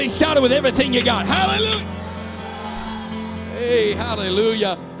shout it with everything you got. Hallelujah. Hey,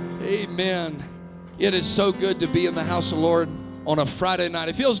 hallelujah. Amen. It is so good to be in the house of the Lord on a Friday night.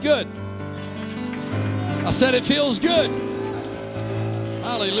 It feels good. I said it feels good.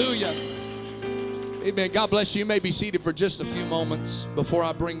 Hallelujah. Amen. God bless you. You may be seated for just a few moments before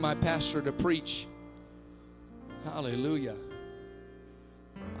I bring my pastor to preach. Hallelujah.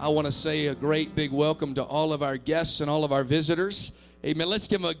 I want to say a great big welcome to all of our guests and all of our visitors. Amen. Let's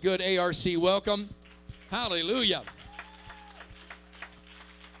give them a good ARC welcome. Hallelujah.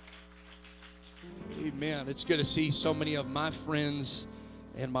 Amen. It's good to see so many of my friends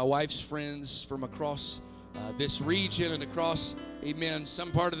and my wife's friends from across this region and across, amen,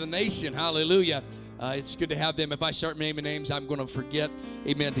 some part of the nation. Hallelujah. It's good to have them. If I start naming names, I'm going to forget,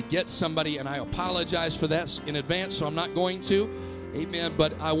 amen, to get somebody, and I apologize for that in advance, so I'm not going to. Amen.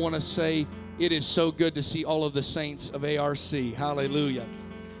 But I want to say it is so good to see all of the saints of ARC. Hallelujah.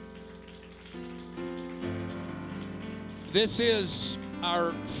 This is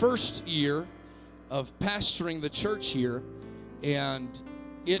our first year of pastoring the church here, and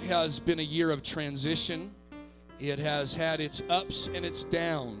it has been a year of transition. It has had its ups and its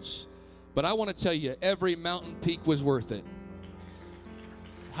downs, but I want to tell you, every mountain peak was worth it.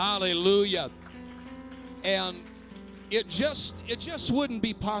 Hallelujah. And it just wouldn't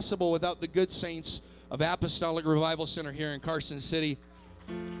be possible without the good saints of Apostolic Revival Center here in Carson City.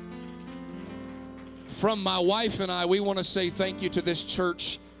 From my wife and I, we want to say thank you to this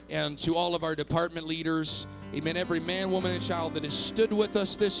church and to all of our department leaders. Amen. Every man, woman, and child that has stood with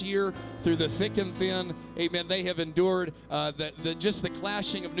us this year through the thick and thin. Amen. They have endured just the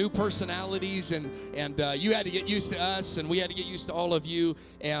clashing of new personalities, and you had to get used to us, and we had to get used to all of you.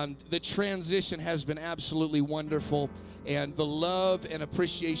 And the transition has been absolutely wonderful. And the love and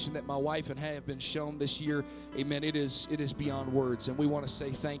appreciation that my wife and I have been shown this year, amen, it is beyond words. And we want to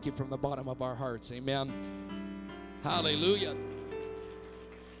say thank you from the bottom of our hearts. Amen. Hallelujah.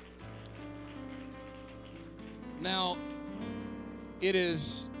 Now, it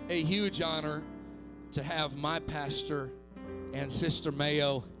is a huge honor to have my pastor and Sister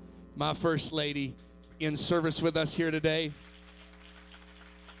Mayo, my First Lady, in service with us here today.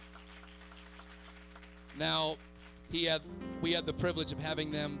 Now, we had the privilege of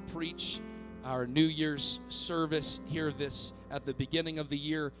having them preach our New Year's service here at the beginning of the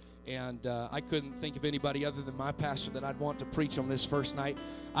year, and I couldn't think of anybody other than my pastor that I'd want to preach on this first night.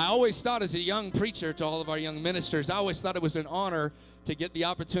 I always thought, as a young preacher to all of our young ministers, I always thought it was an honor to get the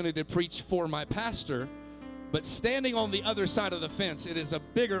opportunity to preach for my pastor. But standing on the other side of the fence, it is a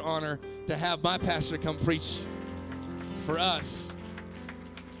bigger honor to have my pastor come preach for us.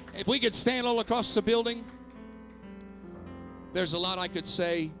 If we could stand all across the building, there's a lot I could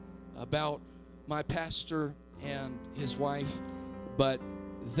say about my pastor and his wife, but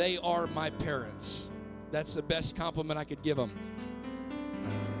they are my parents. That's the best compliment I could give them.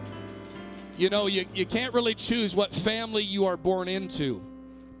 You know, you can't really choose what family you are born into,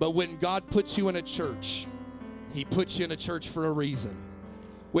 but when God puts you in a church, He puts you in a church for a reason.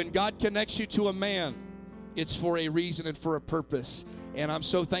 When God connects you to a man, it's for a reason and for a purpose. And I'm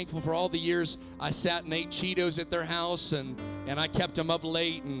so thankful for all the years I sat and ate Cheetos at their house, and I kept them up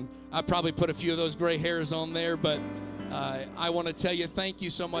late, and I probably put a few of those gray hairs on there, but I want to tell you, thank you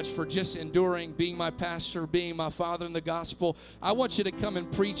so much for just enduring, being my pastor, being my father in the gospel. I want you to come and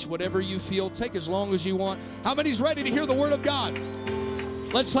preach whatever you feel. Take as long as you want. How many's ready to hear the word of God?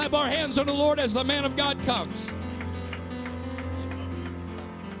 Let's clap our hands unto the Lord as the man of God comes.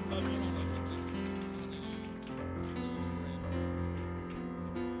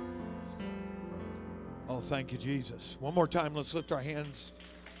 Oh, thank you, Jesus. One more time, let's lift our hands.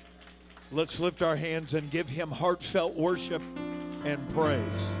 Let's lift our hands and give Him heartfelt worship and praise.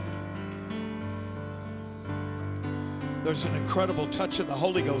 There's an incredible touch of the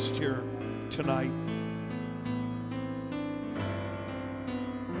Holy Ghost here tonight.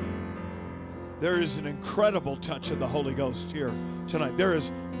 There is an incredible touch of the Holy Ghost here tonight. There is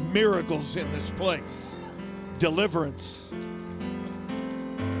miracles in this place. Deliverance.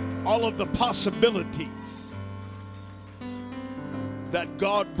 All of the possibilities that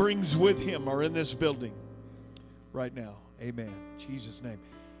God brings with Him are in this building right now. Amen. In Jesus' name.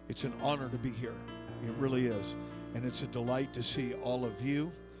 It's an honor to be here. It really is. And it's a delight to see all of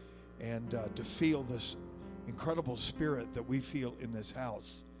you and to feel this incredible spirit that we feel in this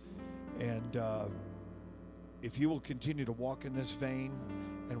house. And if you will continue to walk in this vein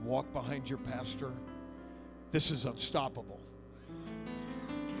and walk behind your pastor, this is unstoppable.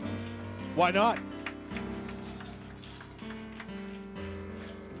 Why not?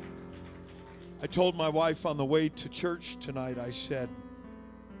 I told my wife on the way to church tonight, I said,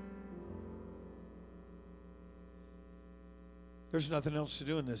 There's nothing else to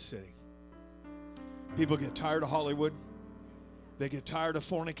do in this city. People get tired of Hollywood. They get tired of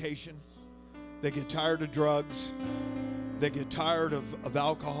fornication. They get tired of drugs. They get tired of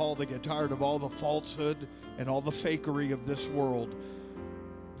alcohol. They get tired of all the falsehood and all the fakery of this world.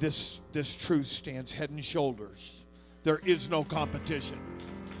 This truth stands head and shoulders. There is no competition.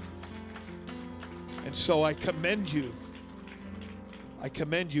 And so I commend you. I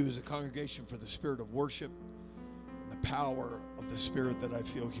commend you as a congregation for the spirit of worship and the power of the Spirit that I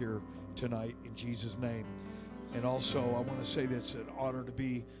feel here tonight in Jesus' name. And also, I want to say that it's an honor to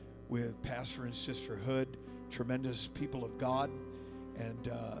be with Pastor and Sister Hood, tremendous people of God.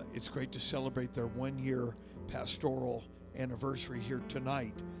 And it's great to celebrate their 1-year pastoral anniversary here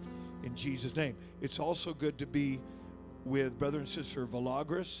tonight in Jesus' name. It's also good to be with Brother and Sister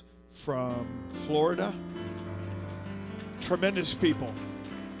Vilagras from Florida. Tremendous people.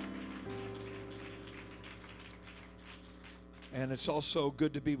 And it's also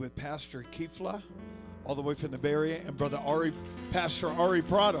good to be with Pastor Kifla, all the way from the Bay Area, and Brother Pastor Ari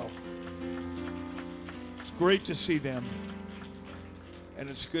Prado. It's great to see them. And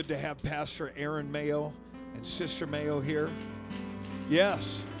it's good to have Pastor Aaron Mayo and Sister Mayo here. Yes.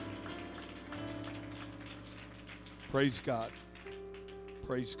 Praise God.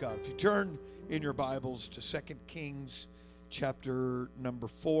 Praise God. If you turn in your Bibles to 2 Kings chapter number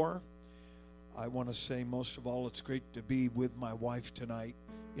 4, I want to say most of all, it's great to be with my wife tonight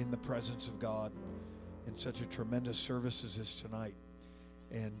in the presence of God in such a tremendous service as this tonight.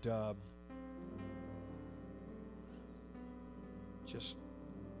 And just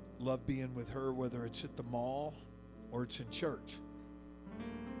love being with her, whether it's at the mall or it's in church.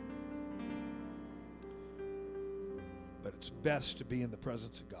 But it's best to be in the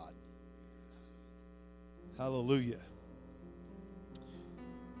presence of God. Hallelujah.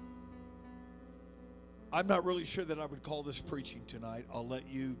 I'm not really sure that I would call this preaching tonight. I'll let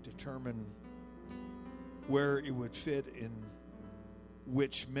you determine where it would fit in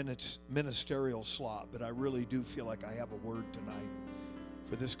which ministerial slot, but I really do feel like I have a word tonight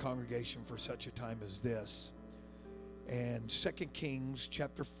for this congregation for such a time as this. And 2 Kings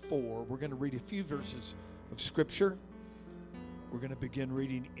chapter 4, we're going to read a few verses of Scripture. We're going to begin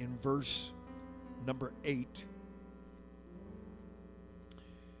reading in verse number 8.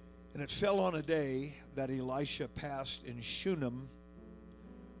 And it fell on a day that Elisha passed in Shunem,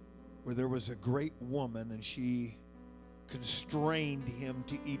 where there was a great woman, and she constrained him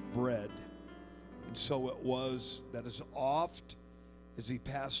to eat bread. And so it was that as oft as he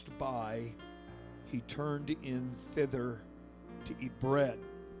passed by, he turned in thither to eat bread.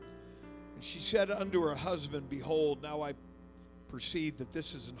 And she said unto her husband, Behold, now I perceive that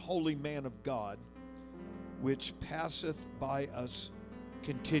this is an holy man of God, which passeth by us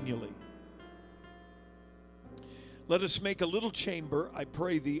continually. Let us make a little chamber, I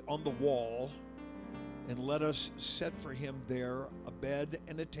pray thee, on the wall, and let us set for him there a bed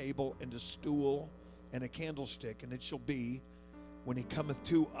and a table and a stool and a candlestick. And it shall be, when he cometh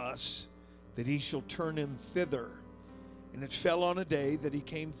to us, that he shall turn in thither. And it fell on a day that he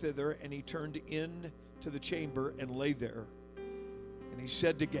came thither, and he turned in to the chamber and lay there. And he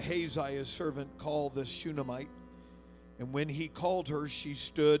said to Gehazi his servant, Call this Shunammite. And when he called her, she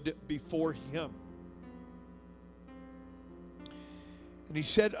stood before him. And he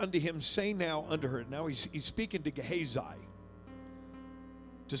said unto him, Say now unto her. Now he's speaking to Gehazi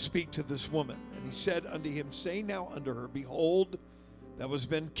to speak to this woman. And he said unto him, Say now unto her, Behold, thou hast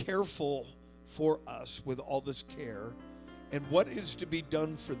been careful for us with all this care. And what is to be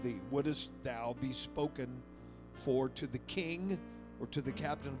done for thee? Wouldest thou be spoken for to the king or to the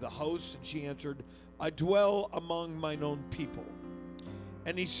captain of the host? And she answered, I dwell among mine own people.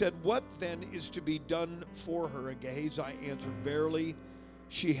 And he said, What then is to be done for her? And Gehazi answered, Verily,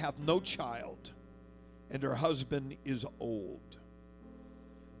 she hath no child, and her husband is old.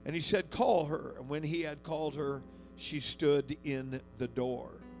 And he said, Call her. And when he had called her, she stood in the door.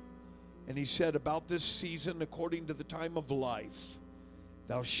 And he said, About this season, according to the time of life,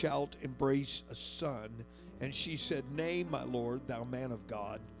 thou shalt embrace a son. And she said, Nay, my lord, thou man of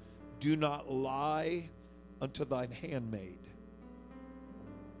God, do not lie unto thine handmaid.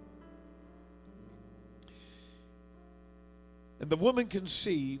 And the woman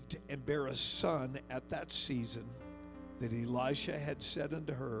conceived and bare a son at that season that Elisha had said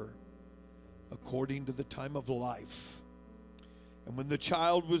unto her, according to the time of life. And when the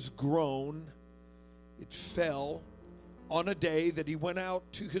child was grown, it fell on a day that he went out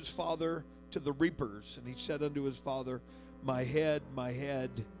to his father to the reapers. And he said unto his father, My head, my head.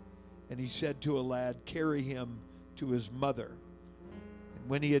 And he said to a lad, Carry him to his mother. And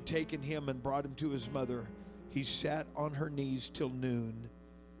when he had taken him and brought him to his mother, He sat on her knees till noon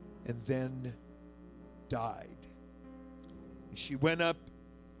and then died. She went up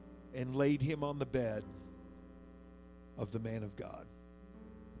and laid him on the bed of the man of God.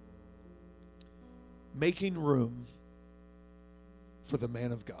 Making room for the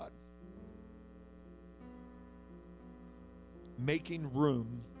man of God. Making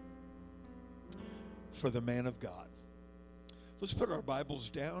room for the man of God. Let's put our Bibles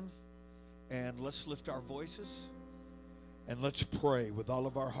down and let's lift our voices and let's pray with all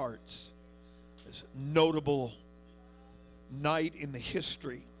of our hearts. This notable night in the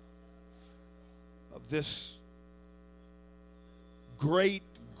history of this great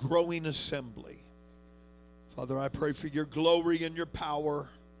growing assembly. Father, I pray for your glory and your power,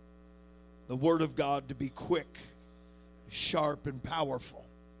 the word of God to be quick, sharp, and powerful.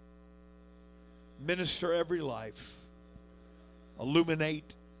 Minister every life.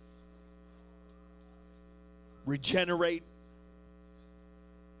 Illuminate. Regenerate.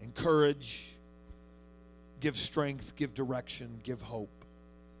 Encourage. Give strength. Give direction. Give hope.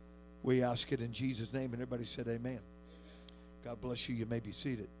 We ask it in Jesus' name. And everybody said amen. God bless you. You may be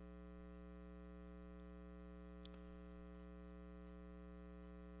seated.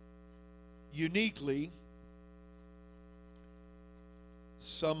 Uniquely,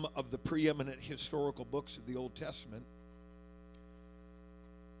 some of the preeminent historical books of the Old Testament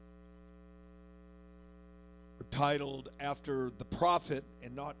are titled after the prophet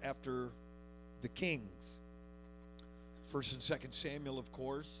and not after the kings. 1st and 2nd Samuel, of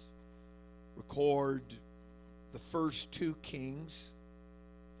course, record the first two kings,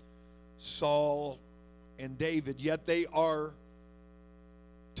 Saul and David, yet they are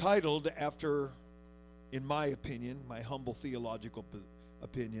titled after, in my opinion, my humble theological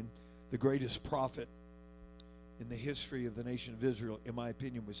opinion, the greatest prophet in the history of the nation of Israel, in my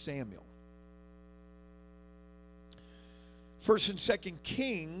opinion, was Samuel. 1st and 2nd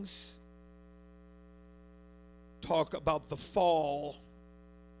Kings talk about the fall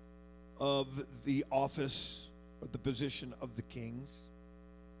of the office or the position of the kings.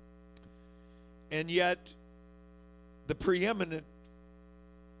 And yet, the preeminent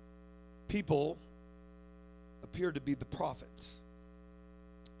people appear to be the prophets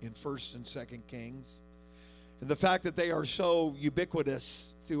in 1st and 2nd Kings. And the fact that they are so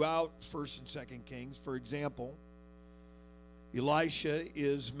ubiquitous throughout 1st and 2nd Kings, for example, Elisha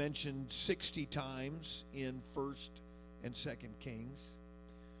is mentioned 60 times in 1st and 2nd Kings.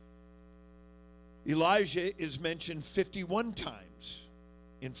 Elijah is mentioned 51 times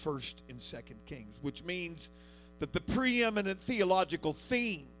in 1st and 2nd Kings, which means that the preeminent theological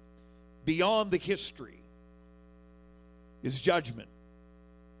theme beyond the history is judgment.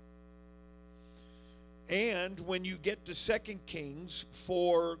 And when you get to 2nd Kings,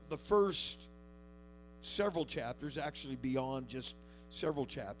 for the first several chapters, actually beyond just several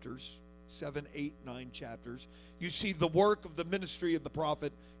chapters, 7, 8, 9 chapters, you see the work of the ministry of the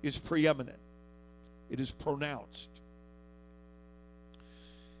prophet is preeminent. It is pronounced.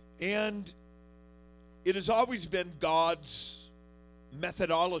 And it has always been God's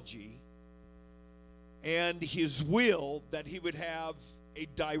methodology and his will that he would have a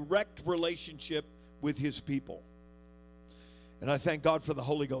direct relationship with his people. And I thank God for the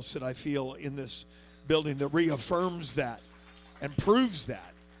Holy Ghost that I feel in this building that reaffirms that and proves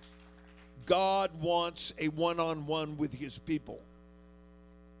that. God wants a one-on-one with his people.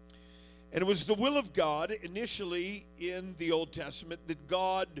 And it was the will of God initially in the Old Testament that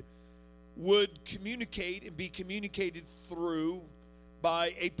God would communicate and be communicated through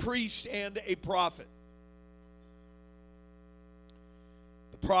by a priest and a prophet.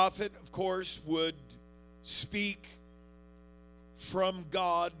 The prophet, of course, would speak from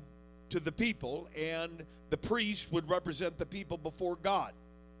God to the people, and the priest would represent the people before God.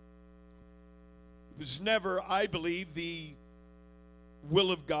 It was never, I believe, the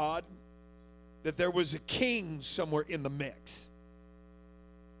will of God that there was a king somewhere in the mix.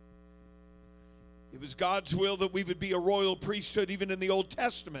 It was God's will that we would be a royal priesthood. Even in the Old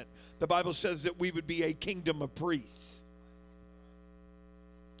Testament, the Bible says that we would be a kingdom of priests.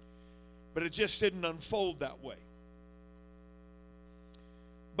 But it just didn't unfold that way.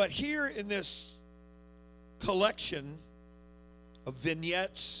 But here in this collection of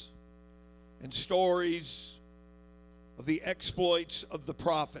vignettes and stories of the exploits of the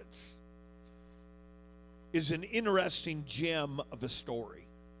prophets is an interesting gem of a story.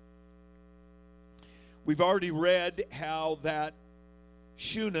 We've already read how that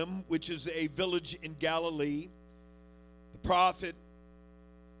Shunem, which is a village in Galilee, the prophet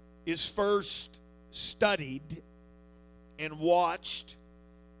is first studied and watched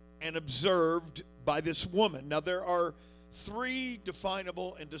and observed by this woman. Now, there are three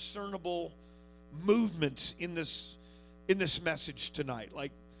definable and discernible movements in this message tonight.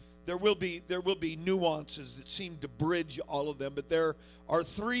 Like, there will be nuances that seem to bridge all of them, but there are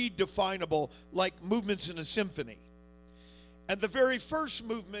three definable, like movements in a symphony. And the very first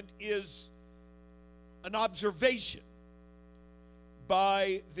movement is an observation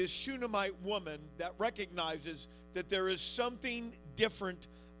by this Shunammite woman that recognizes that there is something different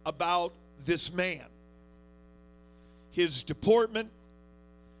about this man. His deportment,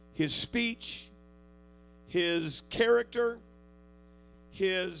 his speech, his character,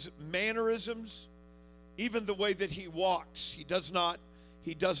 his mannerisms, even the way that he walks. He does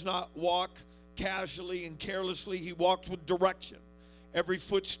not walk casually and carelessly. He walks with direction. Every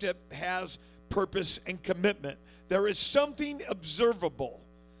footstep has purpose and commitment. There is something observable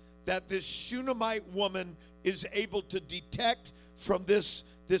that this Shunammite woman is able to detect from this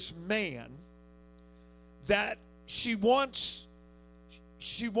man, that she wants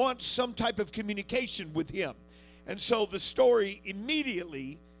some type of communication with him. And so the story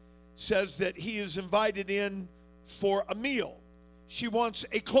immediately says that he is invited in for a meal. She wants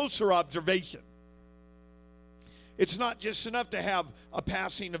a closer observation. It's not just enough to have a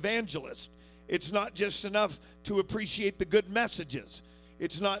passing evangelist. It's not just enough to appreciate the good messages.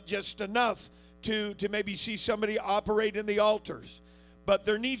 It's not just enough to maybe see somebody operate in the altars. But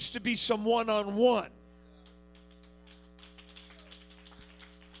there needs to be some one-on-one.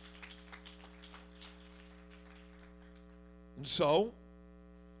 And so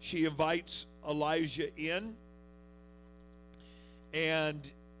she invites Elijah in, and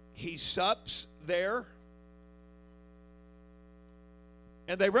he sups there.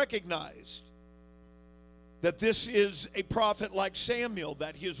 And they recognized that this is a prophet like Samuel,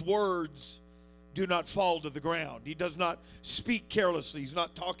 that his words do not fall to the ground. He does not speak carelessly. He's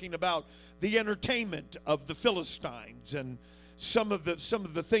not talking about the entertainment of the Philistines and some of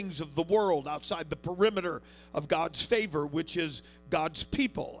the things of the world outside the perimeter of God's favor, which is God's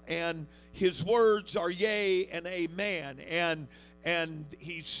people. And his words are yea and amen. And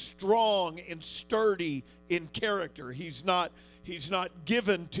he's strong and sturdy in character. He's not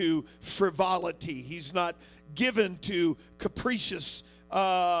given to frivolity. He's not given to capricious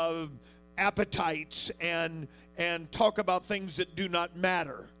appetites and talk about things that do not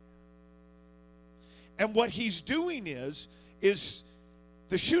matter. And what he's doing is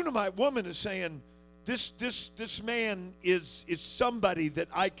the Shunammite woman is saying, this man is somebody that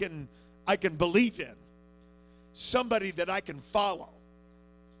I can believe in, somebody that I can follow.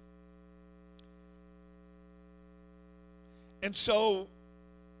 And so,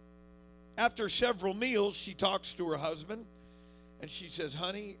 after several meals, she talks to her husband, and she says,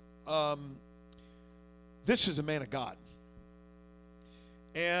 honey, this is a man of God.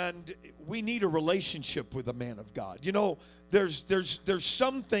 And we need a relationship with a man of God. You know, there's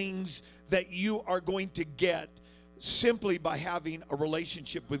some things that you are going to get simply by having a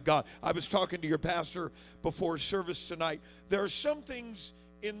relationship with God. I was talking to your pastor before service tonight. There are some things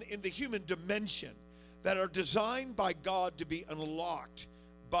in the human dimension that are designed by God to be unlocked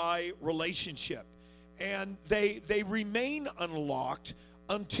by relationship. And they remain unlocked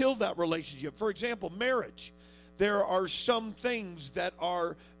until that relationship. For example, marriage. There are some things that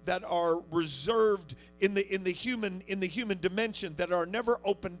are reserved in the human dimension that are never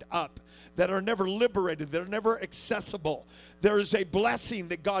opened up, that are never liberated, that are never accessible. There is a blessing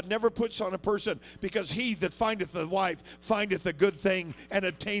that God never puts on a person, because he that findeth a wife findeth a good thing and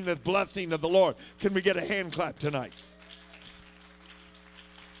obtaineth blessing of the Lord. Can we get a hand clap tonight?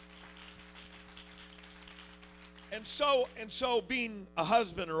 And so being a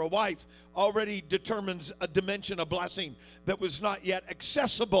husband or a wife already determines a dimension of blessing that was not yet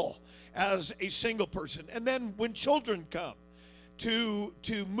accessible as a single person. And then when children come, to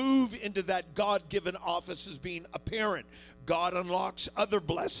move into that God-given office as being a parent, God unlocks other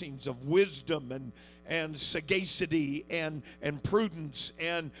blessings of wisdom and sagacity and prudence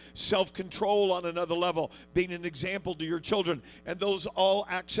and self-control on another level, being an example to your children. And those all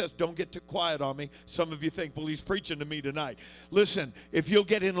access. Don't get too quiet on me. Some of you think, well, he's preaching to me tonight. Listen, if you'll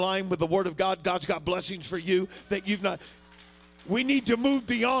get in line with the Word of God, God's got blessings for you that you've not. We need to move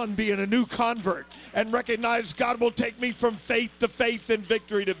beyond being a new convert and recognize God will take me from faith to faith and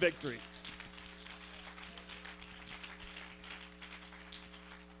victory to victory.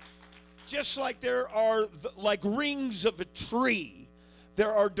 Just like there are like rings of a tree,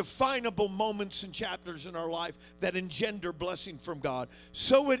 there are definable moments and chapters in our life that engender blessing from God.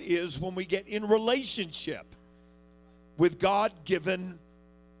 So it is when we get in relationship with God-given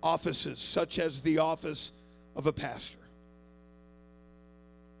offices, such as the office of a pastor.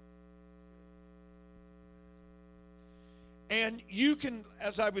 And you can,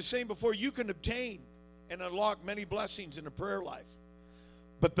 as I was saying before, you can obtain and unlock many blessings in a prayer life.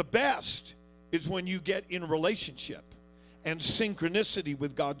 But the best is when you get in relationship and synchronicity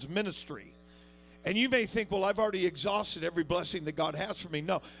with God's ministry. And you may think, well, I've already exhausted every blessing that God has for me.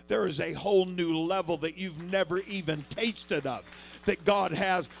 No, there is a whole new level that you've never even tasted of that God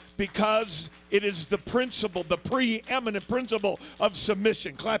has, because it is the principle, the preeminent principle of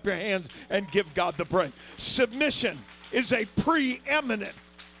submission. Clap your hands and give God the praise. Submission is a preeminent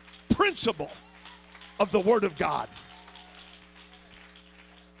principle of the Word of God.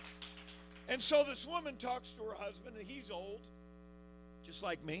 And so this woman talks to her husband, and he's old, just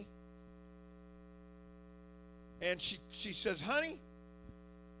like me. And she says, honey,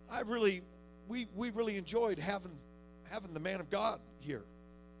 we really enjoyed having the man of God here.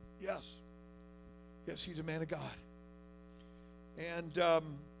 Yes, he's a man of God. And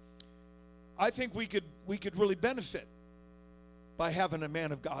I think we could really benefit by having a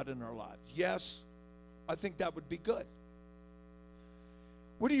man of God in our lives. Yes, I think that would be good.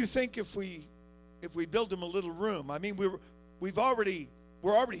 What do you think if we build him a little room? I mean, we're already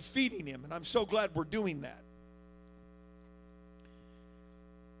feeding him, and I'm so glad we're doing that.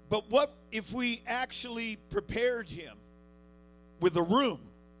 But what if we actually prepared him with a room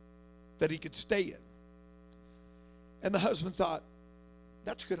that he could stay in? And the husband thought,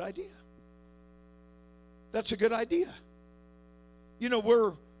 that's a good idea. That's a good idea. You know,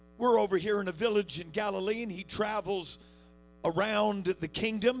 we're over here in a village in Galilee, and he travels around the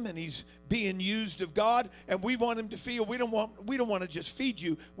kingdom, and he's being used of God, and we want him to feel we don't want to just feed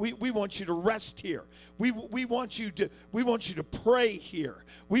you. We want you to rest here. We want you to pray here.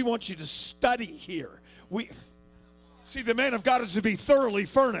 We want you to study here. See, the man of God is to be thoroughly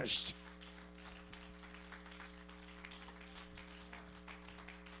furnished.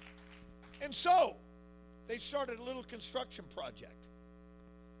 And so they started a little construction project.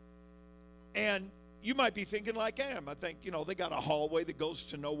 And you might be thinking like I am. I think, they got a hallway that goes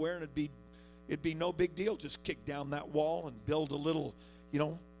to nowhere, and it'd be no big deal. Just kick down that wall and build a little,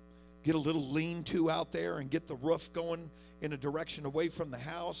 get a little lean-to out there and get the roof going in a direction away from the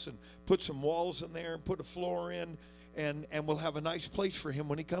house, and put some walls in there and put a floor in, and we'll have a nice place for him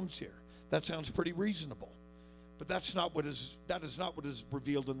when he comes here. That sounds pretty reasonable. But that is not what is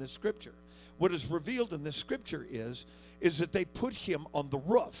revealed in this scripture. What is revealed in this scripture is that they put him on the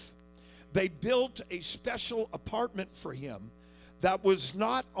roof. They built a special apartment for him that was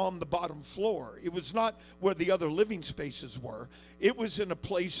not on the bottom floor. It was not where the other living spaces were. It was in a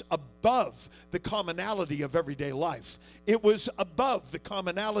place above the commonality of everyday life. It was above the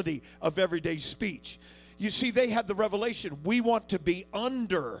commonality of everyday speech. You see, they had the revelation, we want to be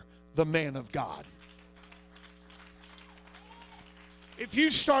under the man of God. If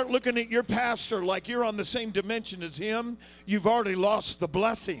you start looking at your pastor like you're on the same dimension as him, you've already lost the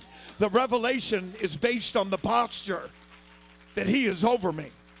blessing. The revelation is based on the posture that he is over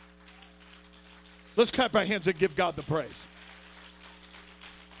me. Let's clap our hands and give God the praise.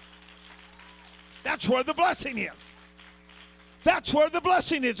 That's where the blessing is. That's where the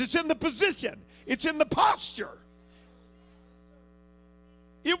blessing is. It's in the position. It's in the posture.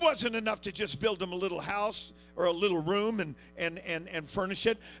 It wasn't enough to just build him a little house or a little room and furnish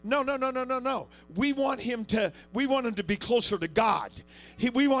it. No. We want him to be closer to God.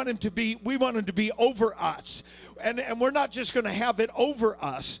 We want him to be over us. And we're not just going to have it over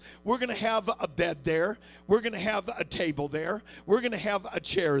us. We're going to have a bed there. We're going to have a table there. We're going to have a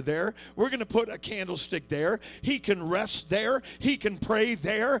chair there. We're going to put a candlestick there. He can rest there. He can pray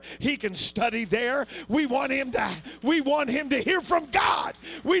there. He can study there. We want him to hear from God.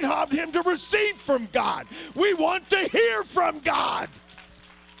 We want him to receive from God. We want to hear from God.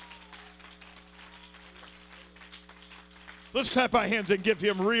 Let's clap our hands and give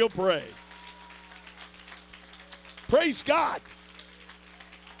him real praise. Praise God.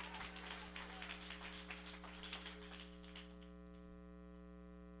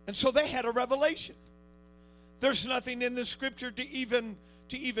 And so they had a revelation. There's nothing in the scripture to even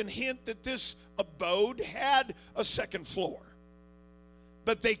hint that this abode had a second floor.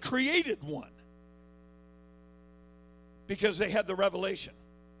 But they created one because they had the revelation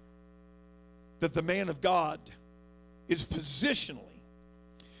that the man of God is positionally.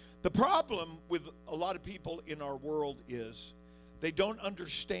 The problem with a lot of people in our world is they don't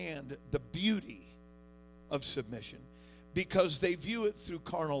understand the beauty of submission because they view it through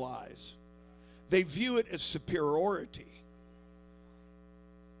carnal eyes. They view it as superiority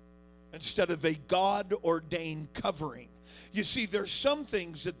instead of a God-ordained covering. You see, there's some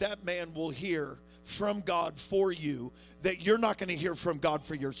things that man will hear from God for you that you're not going to hear from God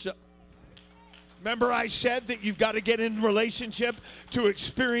for yourself. Remember I said that you've got to get in relationship to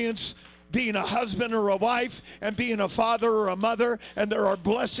experience being a husband or a wife and being a father or a mother, and there are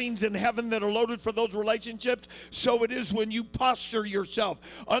blessings in heaven that are loaded for those relationships. So it is when you posture yourself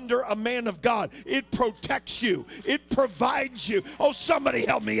under a man of God. It protects you. It provides you. Oh, somebody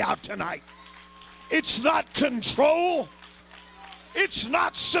help me out tonight. It's not control. It's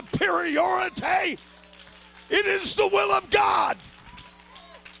not superiority. It is the will of God.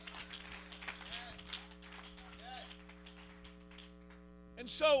 And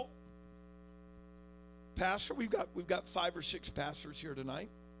so, Pastor, we've got 5 or 6 pastors here tonight.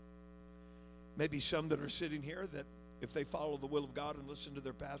 Maybe some that are sitting here that if they follow the will of God and listen to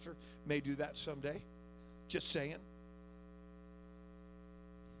their pastor, may do that someday. Just saying.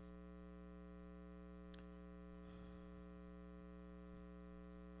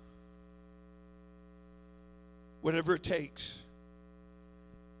 Whatever it takes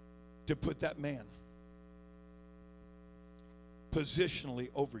to put that man positionally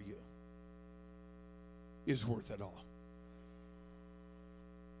over you is worth it all.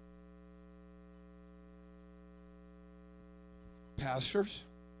 Pastors,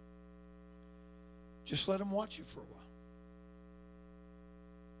 just let him watch you for a while.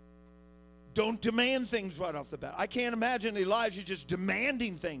 Don't demand things right off the bat. I can't imagine Elijah just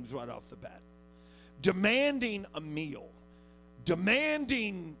demanding things right off the bat. Demanding a meal.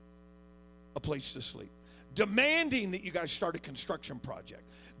 Demanding a place to sleep. Demanding that you guys start a construction project.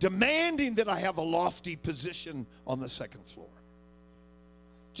 Demanding that I have a lofty position on the 2nd floor.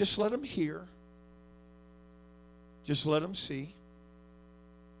 Just let them hear. Just let them see.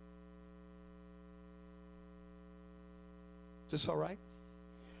 Is this all right?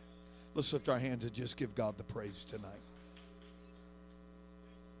 Let's lift our hands and just give God the praise tonight.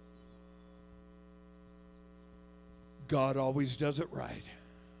 God always does it right.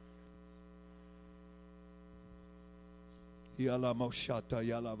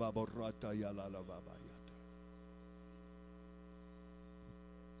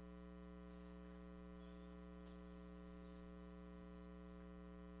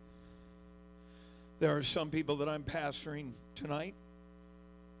 There are some people that I'm pastoring tonight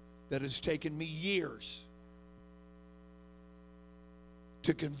that has taken me years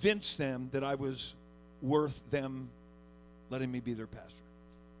to convince them that I was worth them letting me be their pastor.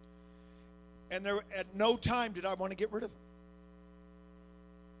 And there, at no time did I want to get rid of them.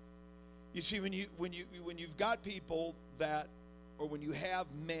 You see, when you've got people that, or when you have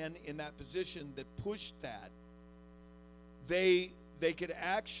men in that position that push that, they could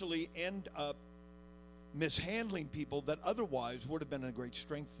actually end up mishandling people that otherwise would have been a great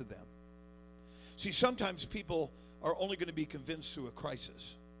strength to them. See, sometimes people are only going to be convinced through a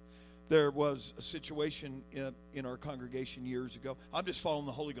crisis. There was a situation in our congregation years ago. I'm just following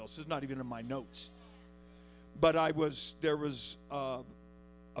the Holy Ghost. It's not even in my notes. But there was a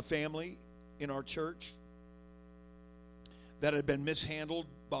family in our church that had been mishandled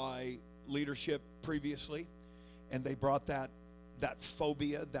by leadership previously, and they brought that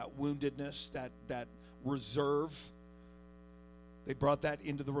phobia, that woundedness, that reserve. They brought that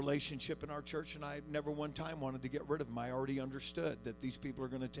into the relationship in our church, and I never one time wanted to get rid of them. I already understood that these people are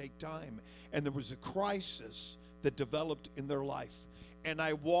going to take time. And there was a crisis that developed in their life. And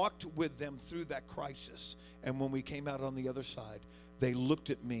I walked with them through that crisis. And when we came out on the other side, they looked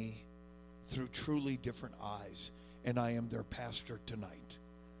at me through truly different eyes. And I am their pastor tonight.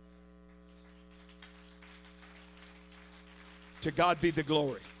 To God be the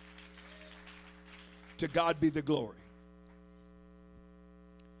glory. To God be the glory.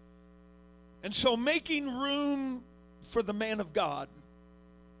 And so making room for the man of God,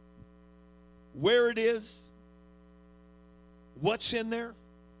 where it is, what's in there,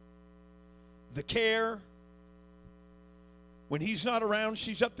 the care. When he's not around,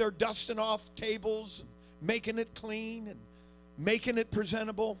 she's up there dusting off tables, and making it clean and making it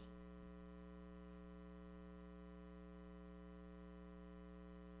presentable.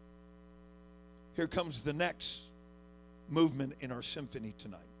 Here comes the next movement in our symphony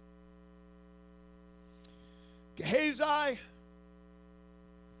tonight. Gehazi,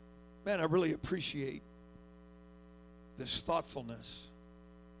 man, I really appreciate this thoughtfulness.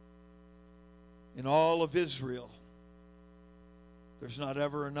 In all of Israel, there's not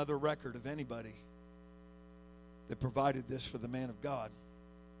ever another record of anybody that provided this for the man of God.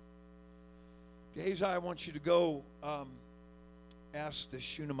 Gehazi, I want you to go ask this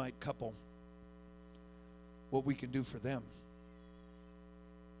Shunammite couple what we can do for them.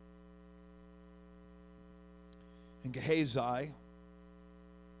 And Gehazi,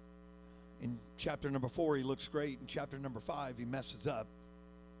 in chapter number 4, he looks great. In chapter number 5, he messes up.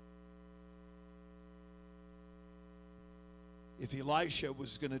 If Elisha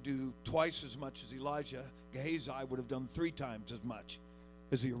was going to do twice as much as Elijah, Gehazi would have done 3 times as much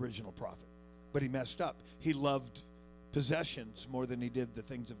as the original prophet. But he messed up. He loved possessions more than he did the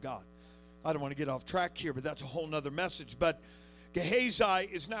things of God. I don't want to get off track here, but that's a whole nother message. But Gehazi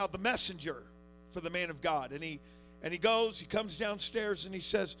is now the messenger for the man of God. And he goes, he comes downstairs, and he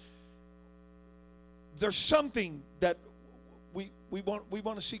says, there's something that we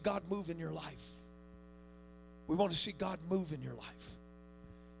want to see God move in your life. We want to see God move in your life.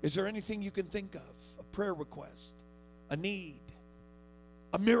 Is there anything you can think of? A prayer request, a need,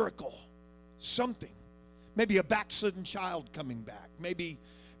 a miracle, something. Maybe a backslidden child coming back. Maybe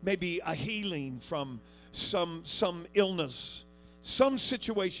a healing from some illness, some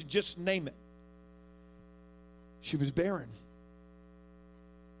situation, just name it. She was barren,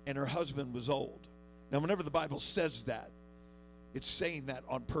 and her husband was old. Now, whenever the Bible says that, it's saying that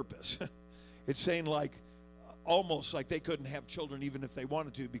on purpose. It's saying almost like they couldn't have children even if they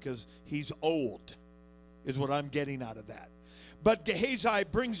wanted to because he's old, is what I'm getting out of that. But Gehazi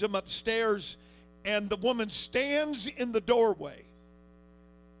brings him upstairs, and the woman stands in the doorway.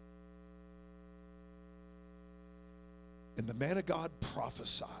 And the man of God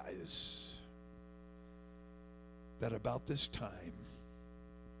prophesies that about this time,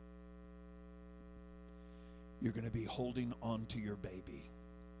 you're going to be holding on to your baby.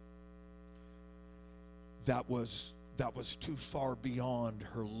 That was too far beyond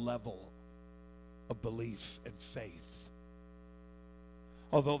her level of belief and faith.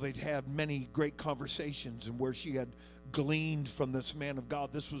 Although they'd had many great conversations and where she had gleaned from this man of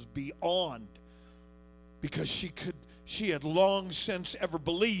God, this was beyond, because she had long since ever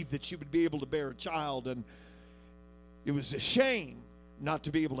believed that she would be able to bear a child, and it was a shame not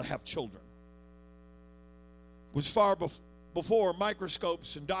to be able to have children. It was far before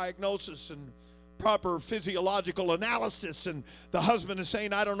microscopes and diagnosis and proper physiological analysis, and the husband is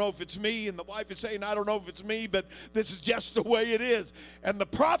saying, I don't know if it's me, and the wife is saying, I don't know if it's me, but this is just the way it is. And the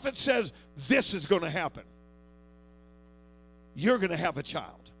prophet says, this is going to happen. You're going to have a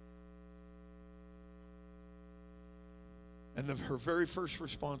child. And her very first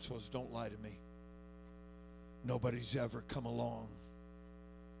response was, don't lie to me. Nobody's ever come along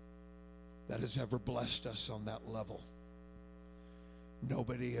that has ever blessed us on that level.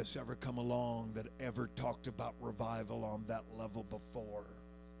 Nobody has ever come along that ever talked about revival on that level before.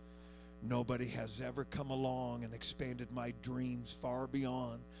 Nobody has ever come along and expanded my dreams far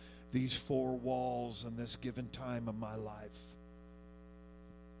beyond these 4 walls in this given time of my life.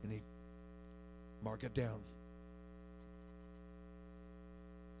 And he mark it down.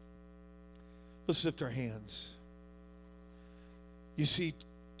 Let's lift our hands. You see,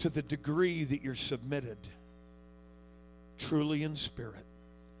 to the degree that you're submitted, truly in spirit,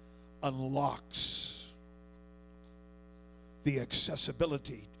 unlocks the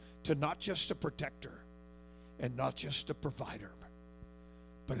accessibility to not just a protector and not just a provider,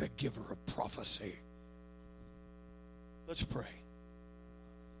 but a giver of prophecy. Let's pray.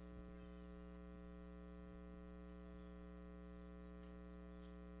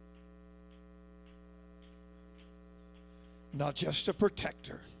 Not just a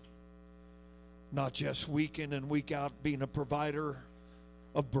protector, not just week in and week out being a provider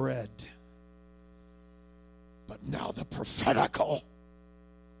of bread, but now the prophetical.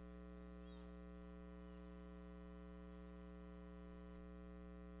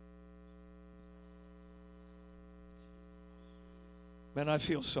 Man, I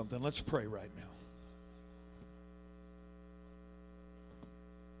feel something. Let's pray right now.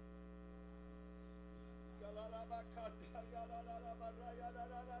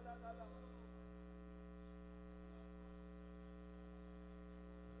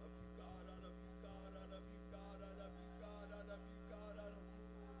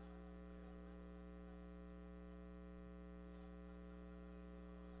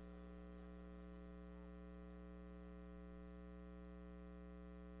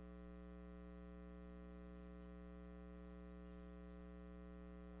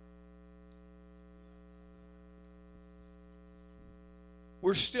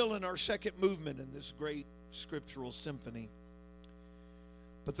 We're still in our second movement in this great scriptural symphony.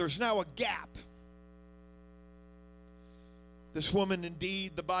 But there's now a gap. This woman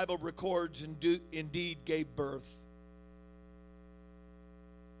indeed, the Bible records, indeed gave birth.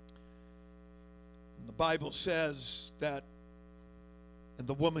 And the Bible says that, and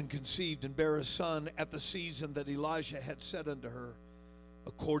the woman conceived and bare a son at the season that Elijah had said unto her,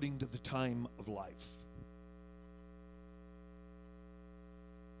 according to the time of life.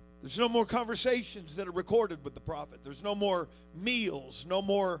 There's no more conversations that are recorded with the prophet. There's no more meals, no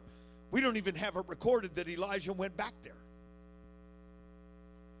more. We don't even have it recorded that Elijah went back there.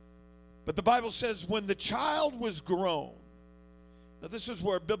 But the Bible says when the child was grown. Now this is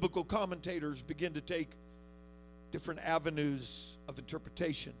where biblical commentators begin to take different avenues of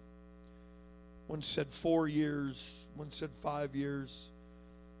interpretation. One said 4 years, one said 5 years,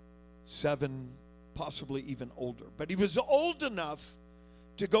 7, possibly even older. But he was old enough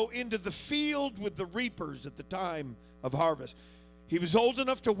to go into the field with the reapers at the time of harvest. He was old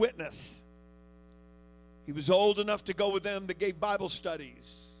enough to witness. He was old enough to go with them that gave Bible studies,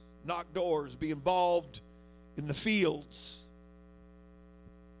 knock doors, be involved in the fields.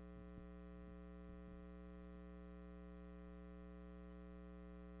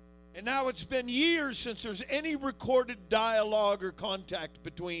 And now it's been years since there's any recorded dialogue or contact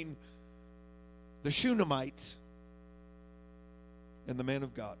between the Shunammite and the man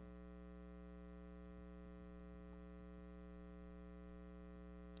of God.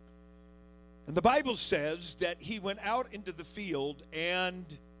 And the Bible says that he went out into the field, and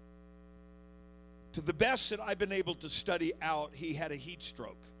to the best that I've been able to study out, he had a heat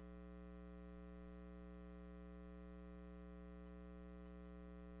stroke.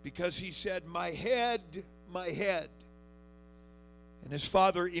 Because he said, my head, my head. And his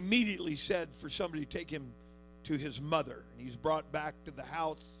father immediately said for somebody to take him to his mother. And he's brought back to the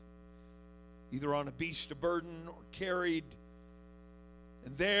house, either on a beast of burden or carried.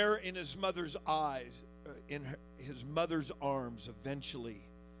 And there in his mother's eyes, in his mother's arms, eventually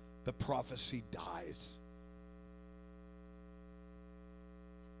the prophecy dies.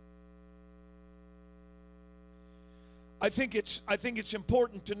 I think it's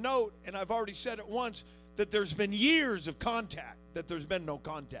important to note, and I've already said it once, that there's been years of contact, that there's been no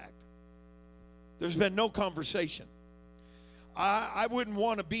contact. There's been no conversation. I wouldn't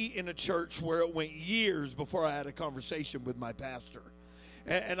want to be in a church where it went years before I had a conversation with my pastor.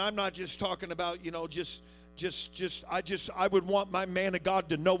 And I'm not just talking about, I would want my man of God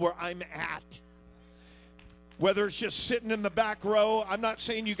to know where I'm at. Whether it's just sitting in the back row, I'm not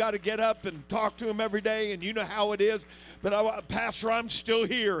saying you got to get up and talk to him every day, and you know how it is. But Pastor, I'm still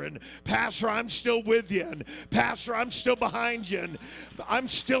here, and Pastor, I'm still with you, and Pastor, I'm still behind you, and I'm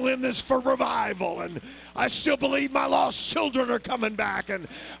still in this for revival, and I still believe my lost children are coming back, and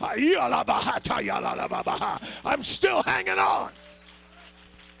I'm still hanging on.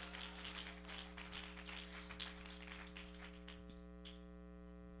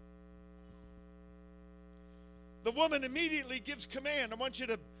 The woman immediately gives command, I want you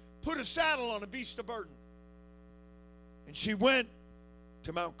to put a saddle on a beast of burden. And she went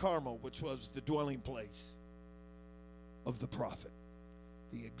to Mount Carmel, which was the dwelling place of the prophet,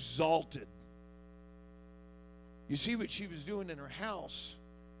 the exalted. You see, what she was doing in her house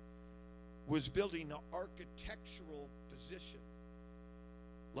was building an architectural position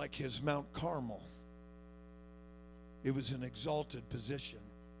like his Mount Carmel. It was an exalted position.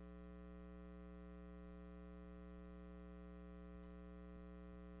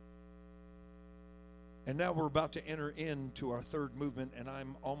 And now we're about to enter into our third movement, and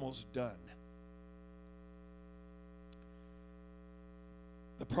I'm almost done.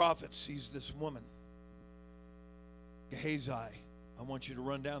 The prophet sees this woman, Gehazi. I want you to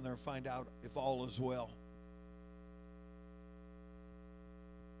run down there and find out if all is well.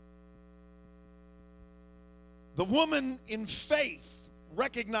 The woman in faith,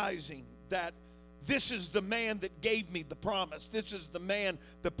 recognizing that this is the man that gave me the promise. This is the man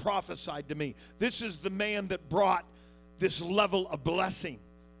that prophesied to me. This is the man that brought this level of blessing.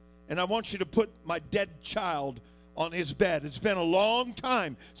 And I want you to put my dead child on his bed. It's been a long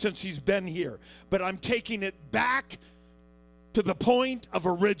time since he's been here, but I'm taking it back to the point of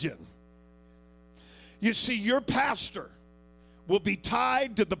origin. You see, your pastor will be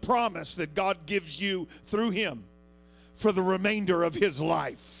tied to the promise that God gives you through him for the remainder of his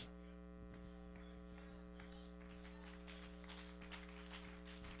life.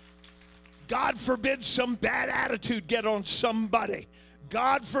 God forbid some bad attitude get on somebody.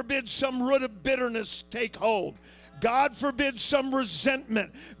 God forbid some root of bitterness take hold. God forbid some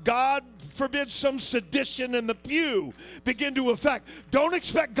resentment. God forbid some sedition in the pew begin to affect. Don't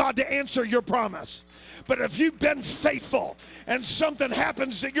expect God to answer your promise. But if you've been faithful and something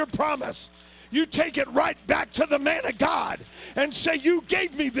happens to your promise, you take it right back to the man of God and say, you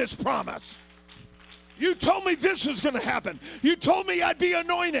gave me this promise. You told me this was going to happen. You told me I'd be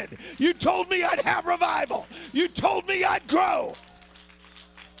anointed. You told me I'd have revival. You told me I'd grow.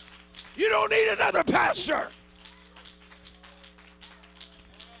 You don't need another pastor.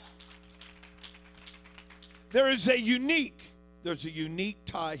 There's a unique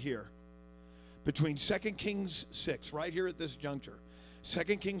tie here between 2 Kings 6, right here at this juncture.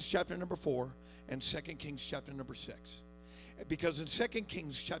 2 Kings chapter number 4 and 2 Kings chapter number 6. Because in 2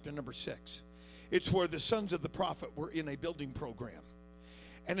 Kings chapter number 6, it's where the sons of the prophet were in a building program.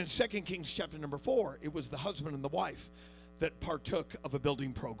 And in 2 Kings chapter number 4, it was the husband and the wife that partook of a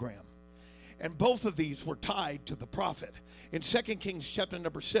building program. And both of these were tied to the prophet. In 2 Kings chapter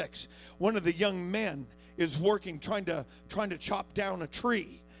number 6, one of the young men is working, trying to chop down a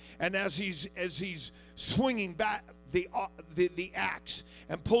tree. And as he's swinging back the axe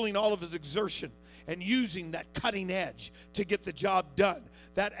and pulling all of his exertion and using that cutting edge to get the job done,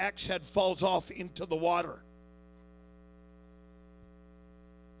 that axe head falls off into the water.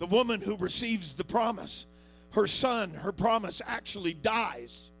 The woman who receives the promise, her son, her promise actually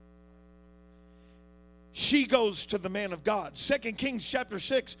dies. She goes to the man of God. 2 Kings chapter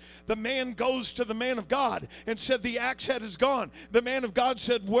 6, the man goes to the man of God and said, the axe head is gone. The man of God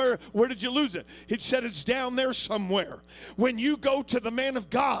said, where did you lose it? He said, it's down there somewhere. When you go to the man of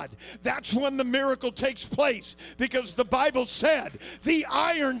God, that's when the miracle takes place, because the Bible said the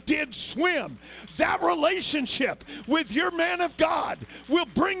iron did swim. That relationship with your man of God will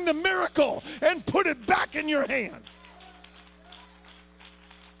bring the miracle and put it back in your hand.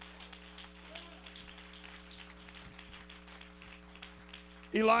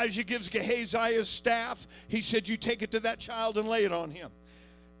 Elijah gives Gehazi his staff. He said, you take it to that child and lay it on him.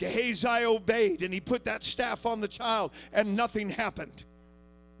 Gehazi obeyed, and he put that staff on the child, and nothing happened.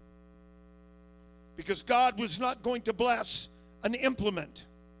 Because God was not going to bless an implement,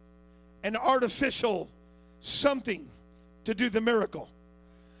 an artificial something to do the miracle.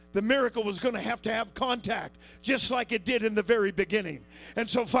 The miracle was going to have contact, just like it did in the very beginning. And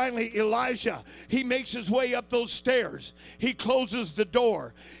so finally, Elijah, he makes his way up those stairs. He closes the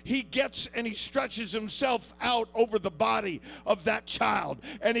door. He gets and he stretches himself out over the body of that child,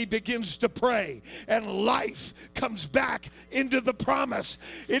 and he begins to pray. And life comes back into the promise.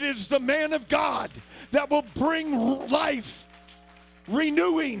 It is the man of God that will bring life,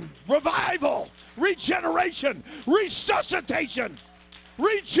 renewing, revival, regeneration, resuscitation,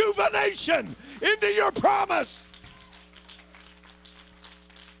 rejuvenation into your promise.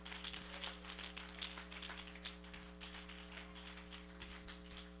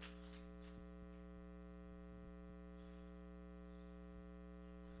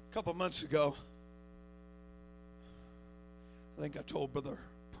 A couple months ago, I think I told Brother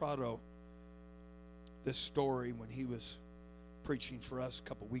Prado this story when he was preaching for us a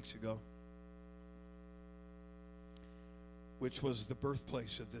couple weeks ago, which was the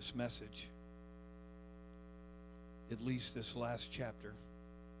birthplace of this message, at least this last chapter,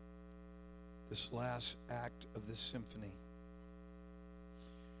 this last act of this symphony.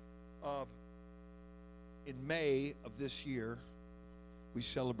 In May of this year, we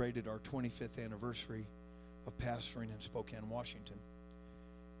celebrated our 25th anniversary of pastoring in Spokane, Washington.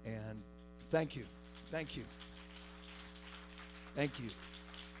 And thank you. Thank you. Thank you.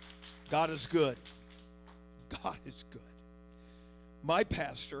 God is good. God is good. My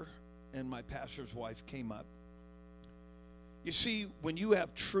pastor and my pastor's wife came up. You see, when you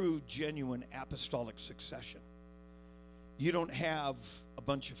have true, genuine apostolic succession, you don't have a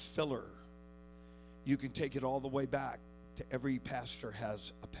bunch of filler. You can take it all the way back to every pastor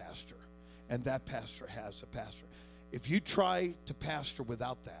has a pastor, and that pastor has a pastor. If you try to pastor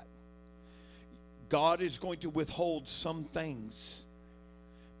without that, God is going to withhold some things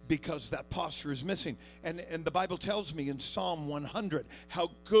because that posture is missing. And the Bible tells me in Psalm 100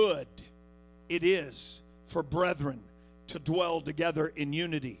 how good it is for brethren to dwell together in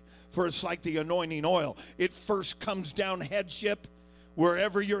unity. For it's like the anointing oil. It first comes down headship,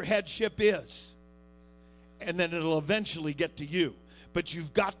 wherever your headship is, and then it'll eventually get to you. But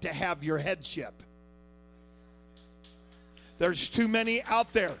you've got to have your headship. There's too many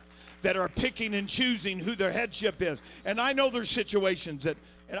out there that are picking and choosing who their headship is. And I know there's situations that,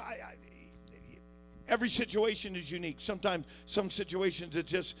 and every situation is unique. Sometimes some situations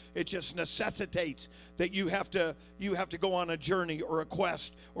it just necessitates that you have to go on a journey or a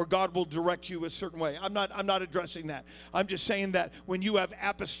quest, or God will direct you a certain way. I'm not addressing that. I'm just saying that when you have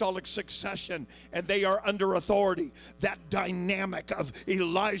apostolic succession and they are under authority, that dynamic of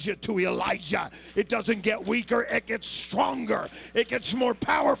Elijah to Elijah, it doesn't get weaker, it gets stronger, it gets more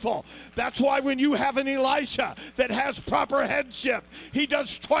powerful. That's why when you have an Elisha that has proper headship, he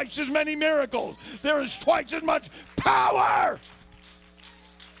does twice as many miracles. There is twice as much power.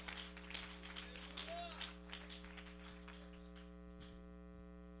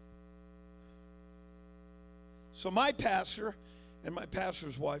 So my pastor and my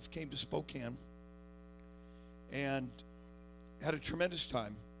pastor's wife came to Spokane and had a tremendous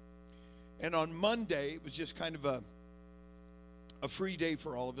time. And on Monday, it was just kind of a free day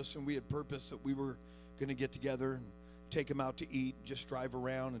for all of us, and we had purpose that we were going to get together and take them out to eat, just drive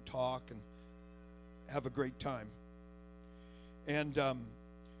around and talk and have a great time. And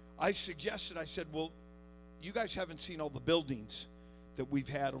I suggested, I said, well, you guys haven't seen all the buildings that we've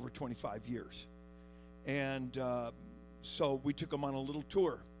had over 25 years. And so we took them on a little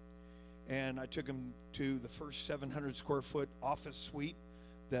tour. And I took them to the first 700 square foot office suite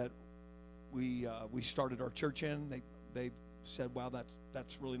that we started our church in. They said, wow,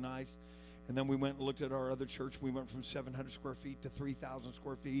 that's really nice. And then we went and looked at our other church. We went from 700 square feet to 3,000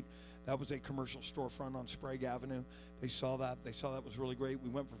 square feet. That was a commercial storefront on Sprague Avenue. They saw that. They saw that was really great. We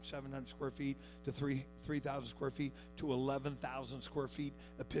went from 700 square feet to 3,000 square feet to 11,000 square feet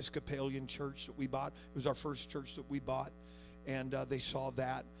Episcopalian church that we bought. It was our first church that we bought. And they saw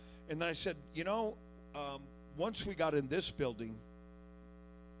that. And then I said, once we got in this building,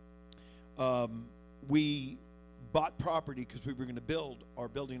 we bought property because we were going to build our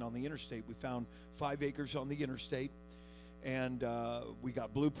building on the interstate. We found 5 acres on the interstate, and we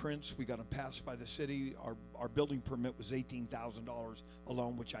got blueprints. We got them passed by the city. Our building permit was $18,000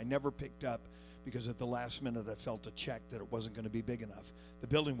 alone, which I never picked up because at the last minute I felt a check that it wasn't going to be big enough. The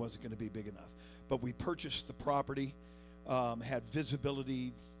building wasn't going to be big enough. But we purchased the property, had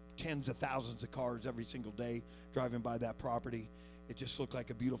visibility, tens of thousands of cars every single day driving by that property. It just looked like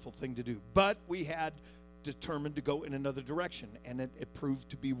a beautiful thing to do. But we had determined to go in another direction, and it proved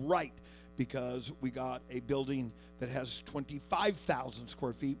to be right, because we got a building that has 25,000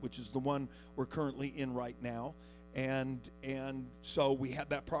 square feet, which is the one we're currently in right now. And so we had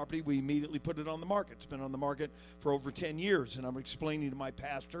that property. We immediately put it on the market. It's been on the market for over 10 years. And I'm explaining to my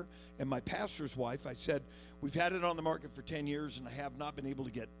pastor and my pastor's wife, I said, we've had it on the market for 10 years, and I have not been able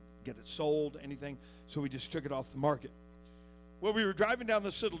to get it sold, anything. So we just took it off the market. Well, we were driving down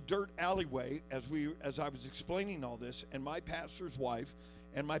this little dirt alleyway as I was explaining all this, and my pastor's wife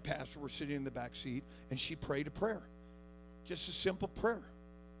and my pastor were sitting in the back seat, and she prayed a prayer, just a simple prayer.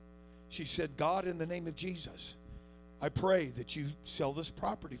 She said, God, in the name of Jesus, I pray that you sell this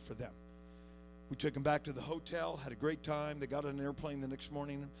property for them. We took them back to the hotel, had a great time. They got on an airplane the next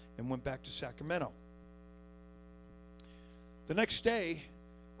morning and went back to Sacramento. The next day,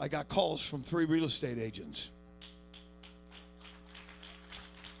 I got calls from 3 real estate agents.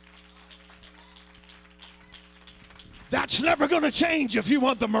 That's never going to change if you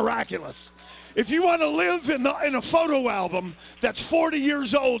want the miraculous. If you want to live in a photo album that's 40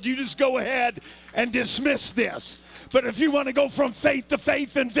 years old, you just go ahead and dismiss this. But if you want to go from faith to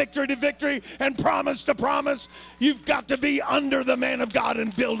faith and victory to victory and promise to promise, you've got to be under the man of God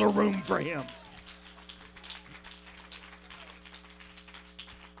and build a room for him.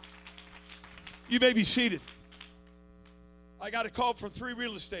 You may be seated. I got a call from 3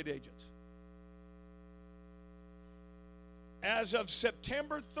 real estate agents. As of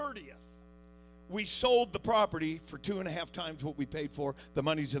September 30th, we sold the property for 2.5 times what we paid for. The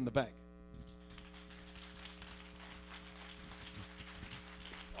money's in the bank.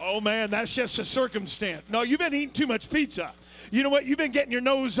 Oh, man, that's just a circumstance. No, you've been eating too much pizza. You know what? You've been getting your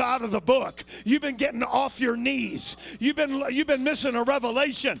nose out of the book. You've been getting off your knees. You've been missing a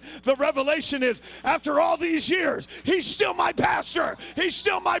revelation. The revelation is, after all these years, he's still my pastor. He's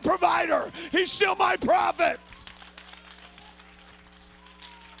still my provider. He's still my prophet.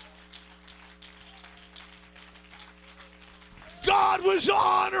 God was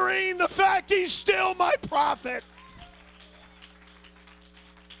honoring the fact he's still my prophet.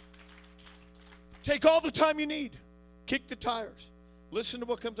 Take all the time you need. Kick the tires. Listen to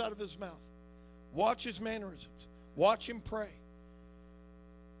what comes out of his mouth. Watch his mannerisms. Watch him pray.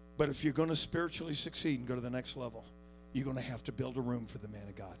 But if you're going to spiritually succeed and go to the next level, you're going to have to build a room for the man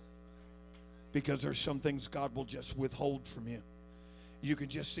of God. Because there's some things God will just withhold from you. You can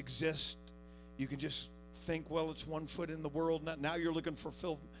just exist. You can just think, well, it's 1 foot in the world. Now you're looking for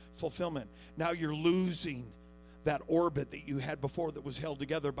fulfillment. Now you're losing that orbit that you had before that was held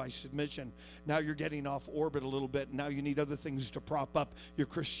together by submission. Now you're getting off orbit a little bit, and now you need other things to prop up your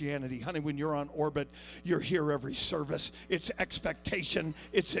Christianity. Honey, when you're on orbit, you're here every service. It's expectation.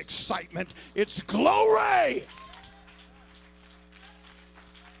 It's excitement. It's glory.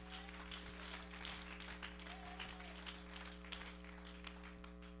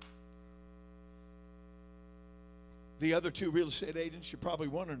 The other 2 real estate agents, you're probably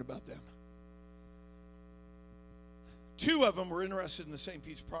wondering about them. 2 of them were interested in the same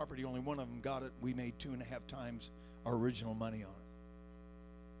piece of property. Only one of them got it. We made 2.5 times our original money on it.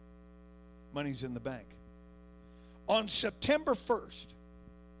 Money's in the bank. On September 1st,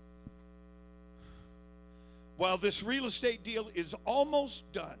 while this real estate deal is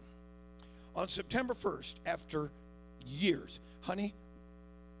almost done, on September 1st, after years, honey,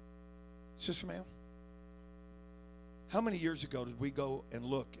 Sister Ma'am, How many years ago did we go and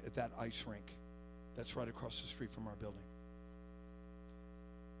look at that ice rink that's right across the street from our building?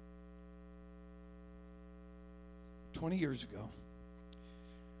 20 years ago,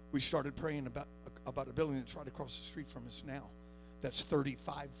 we started praying about a building that's right across the street from us now. That's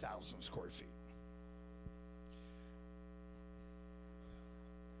 35,000 square feet.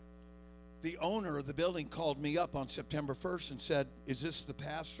 The owner of the building called me up on September 1st and said, "Is this the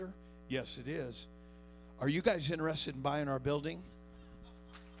pastor?" "Yes, it is." "Are you guys interested in buying our building?"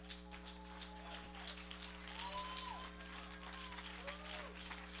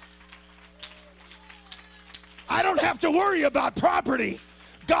 I don't have to worry about property.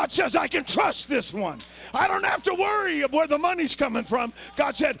 God says I can trust this one. I don't have to worry of where the money's coming from.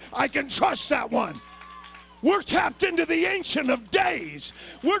 God said I can trust that one. We're tapped into the Ancient of Days.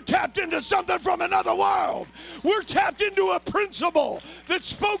 We're tapped into something from another world. We're tapped into a principle that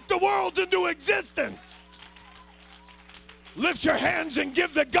spoke the world into existence. Lift your hands and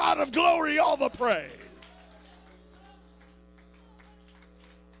give the God of glory all the praise.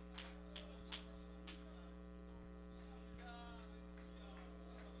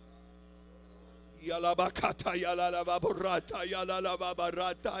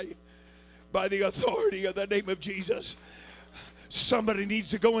 By the authority of the name of Jesus, somebody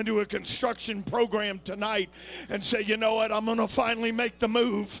needs to go into a construction program tonight and say, "You know what, I'm going to finally make the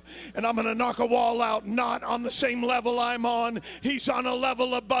move, and I'm going to knock a wall out, not on the same level I'm on. He's on a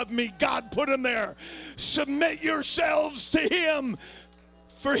level above me. God put him there. Submit yourselves to him,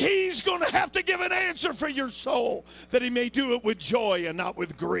 for he's going to have to give an answer for your soul, that he may do it with joy and not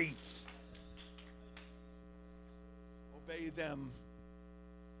with grief." Obey them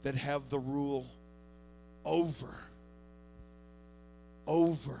that have the rule over.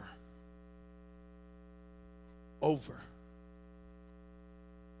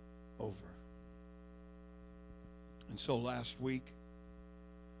 And so last week,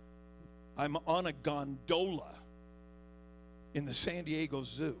 I'm on a gondola in the San Diego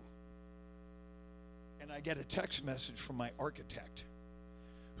Zoo, and I get a text message from my architect,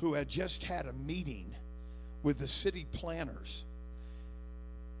 who had just had a meeting with the city planners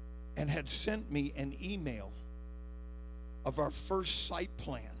and had sent me an email of our first site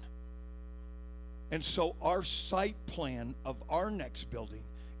plan. And so our site plan of our next building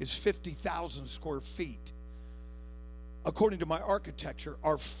is 50,000 square feet. According to my architecture,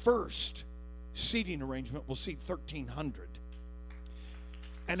 our first seating arrangement will seat 1,300.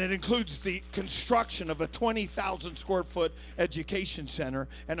 And it includes the construction of a 20,000 square foot education center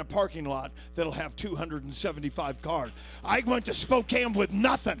and a parking lot that'll have 275 cars. I went to Spokane with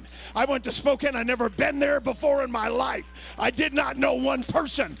nothing. I went to Spokane. I'd never been there before in my life. I did not know one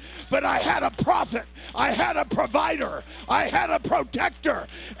person, but I had a prophet. I had a provider. I had a protector.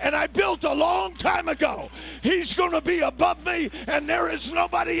 And I built a long time ago. He's going to be above me, and there is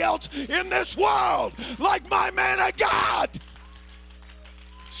nobody else in this world like my man of God.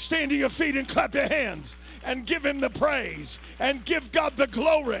 Stand to your feet and clap your hands and give him the praise and give God the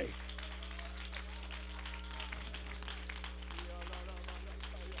glory.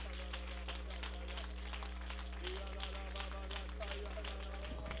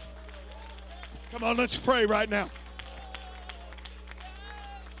 Come on, let's pray right now.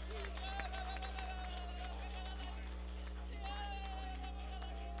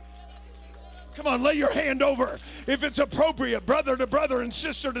 Come on, lay your hand over, if it's appropriate, brother to brother and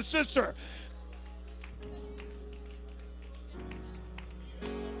sister to sister.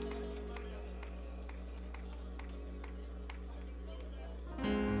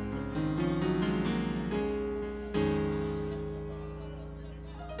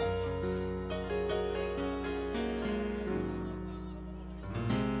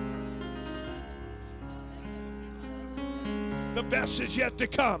 The best is yet to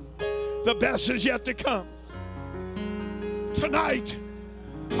come. The best is yet to come. Tonight,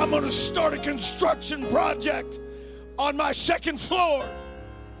 I'm going to start a construction project on my second floor.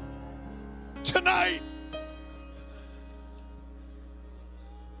 Tonight.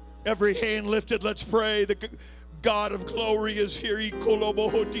 Every hand lifted, let's pray. The God of glory is here.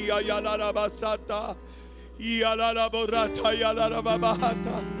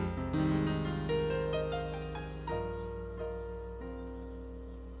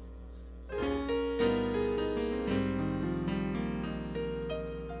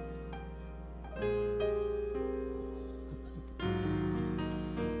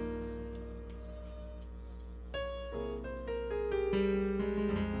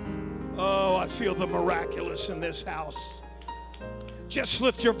 Feel the miraculous in this house. Just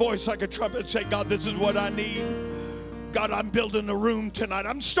lift your voice like a trumpet and say, God, this is what I need. God, I'm building a room tonight.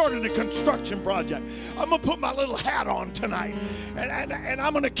 I'm starting a construction project. I'm going to put my little hat on tonight. And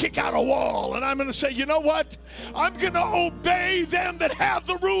I'm going to kick out a wall. And I'm going to say, you know what? I'm going to obey them that have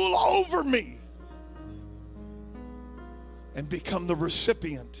the rule over me. And become the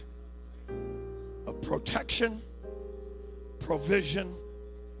recipient of protection, provision,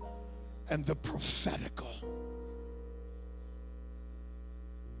 and the prophetical.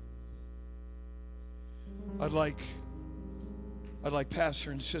 I'd like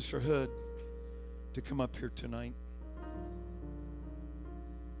Pastor and Sister Hood to come up here tonight.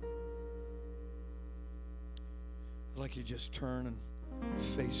 I'd like you to just turn and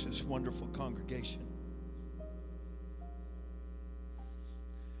face this wonderful congregation.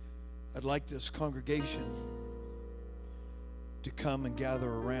 I'd like this congregation to come and gather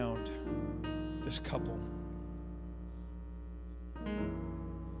around this couple.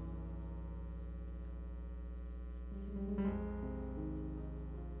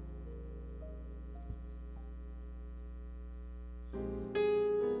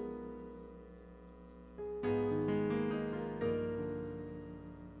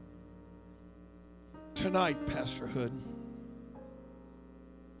 Tonight, Pastor Hood,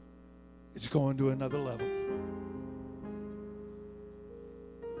 it's going to another level.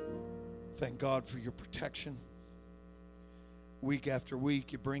 Thank God for your protection. Week after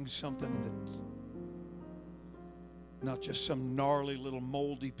week, you bring something that's not just some gnarly little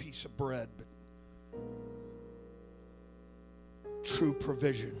moldy piece of bread, but true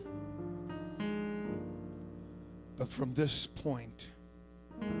provision. But from this point,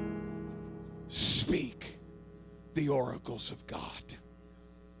 speak the oracles of God.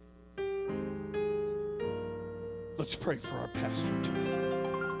 Let's pray for our pastor tonight.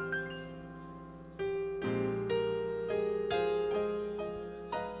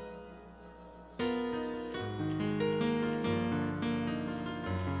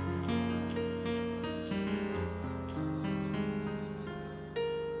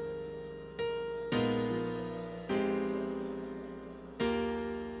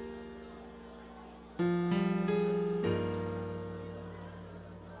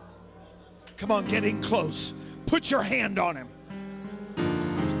 Come on, get in close. Put your hand on him.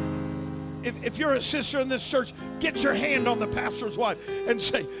 If you're a sister in this church, get your hand on the pastor's wife and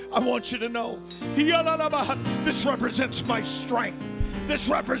say, I want you to know, this represents my strength. This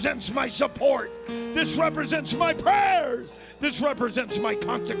represents my support. This represents my prayers. This represents my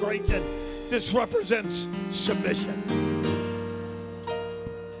consecration. This represents submission.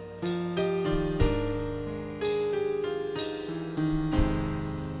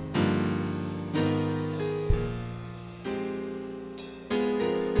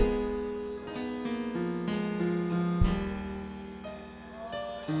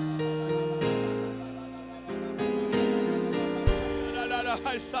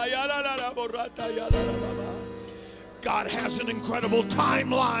 God has an incredible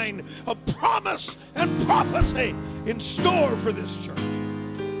timeline of promise and prophecy in store for this church.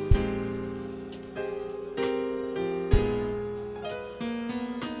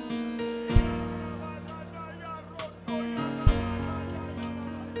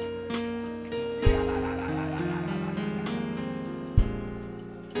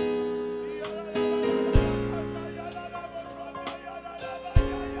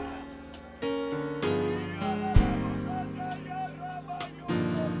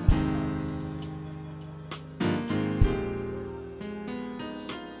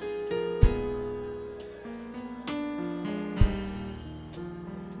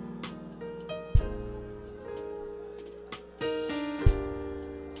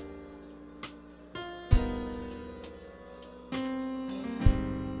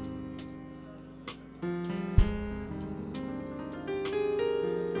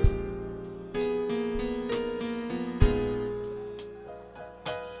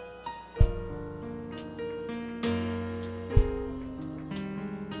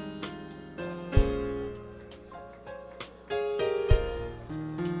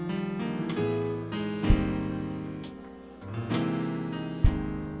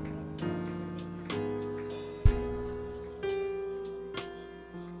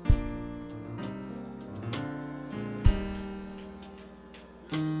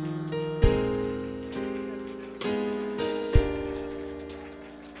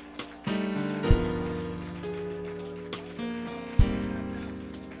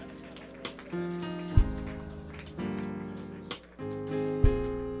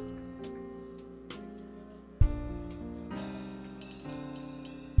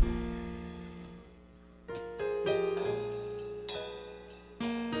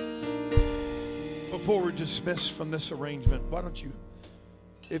 before we're dismissed from this arrangement, why don't you,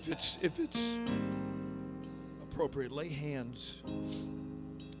 if it's appropriate, lay hands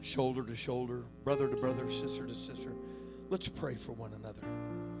shoulder to shoulder, brother to brother, sister to sister. Let's pray for one another.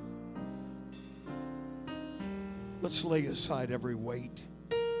 Let's lay aside every weight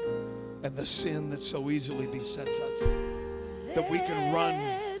and the sin that so easily besets us, that we can run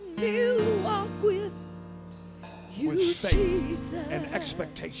with faith Jesus. and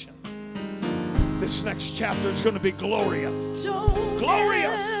expectation. This next chapter is going to be glorious.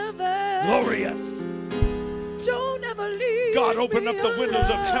 Glorious. Glorious. Don't ever leave God, open up me the windows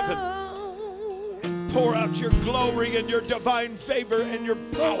of heaven alone. and pour out your glory and your divine favor and your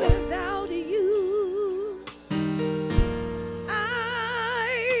power. Without you,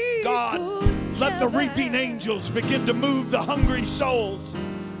 I God, could let the never, reaping angels begin to move the hungry souls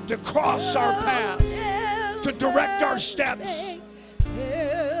to cross our paths, to direct our steps.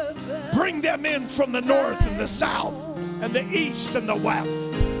 Bring them in from the north and the south and the east and the west.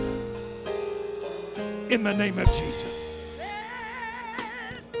 In the name of Jesus.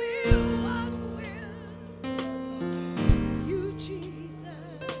 Let me walk with you, Jesus.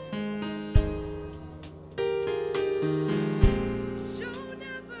 Don't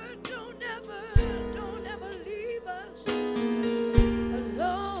ever leave us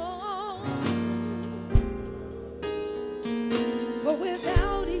alone. For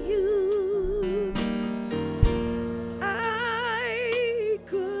without you, I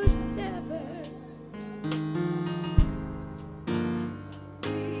could never.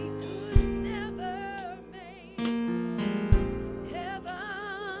 We could never make heaven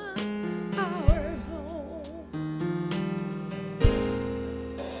our home.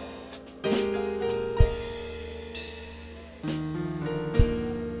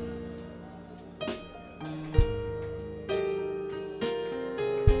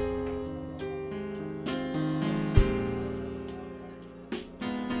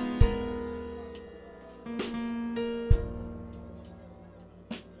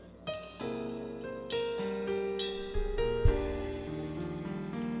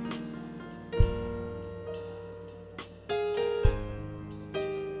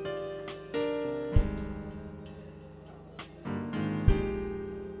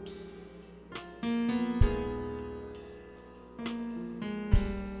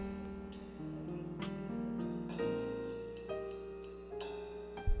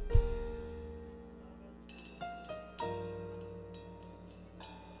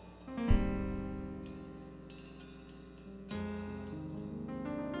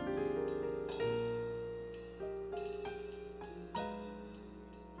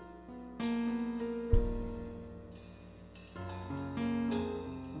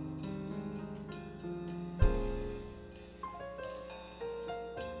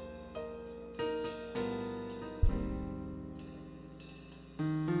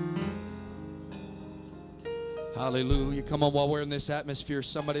 Hallelujah. Come on, while we're in this atmosphere,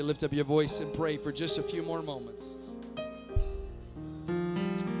 somebody lift up your voice and pray for just a few more moments.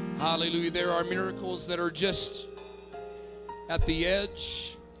 Hallelujah. There are miracles that are just at the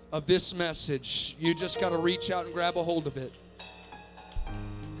edge of this message. You just got to reach out and grab a hold of it.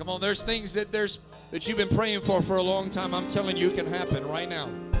 Come on, there's things that you've been praying for a long time. I'm telling you, it can happen right now.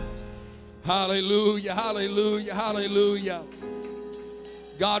 Hallelujah, hallelujah, hallelujah.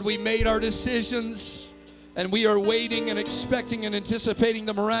 God, we made our decisions, and we are waiting and expecting and anticipating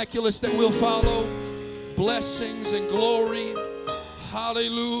the miraculous that will follow. Blessings and glory.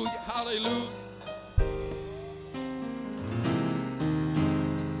 Hallelujah, hallelujah.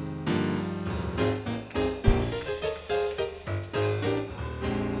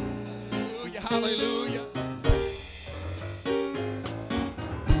 Hallelujah, hallelujah.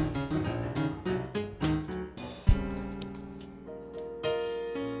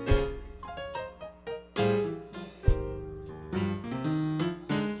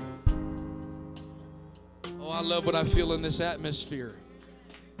 I love what I feel in this atmosphere.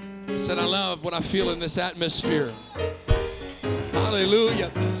 I said, I love what I feel in this atmosphere. Hallelujah.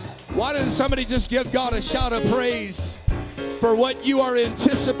 Why didn't somebody just give God a shout of praise for what you are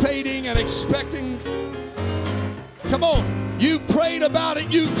anticipating and expecting? Come on. You prayed about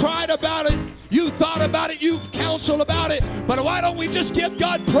it. You cried about it. You thought about it. You've counseled about it. But why don't we just give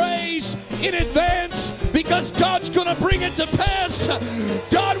God praise in advance? Because God's going to bring it to pass.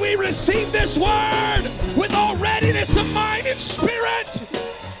 God, we receive this word with all readiness of mind and spirit.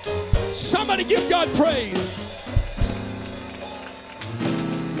 Somebody give God praise.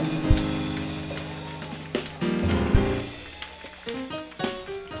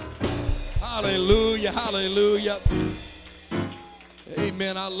 Hallelujah, hallelujah. Amen.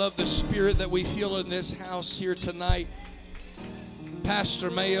 Amen. I love the spirit that we feel in this house here tonight.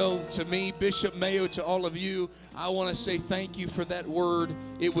 Pastor Mayo, to me, Bishop Mayo, to all of you, I want to say thank you for that word.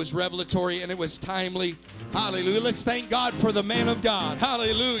 It was revelatory and it was timely. Hallelujah. Let's thank God for the man of God.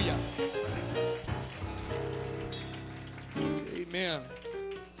 Hallelujah. Amen.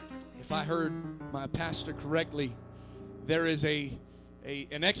 If I heard my pastor correctly, there is an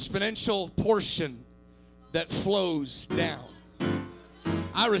exponential portion that flows down.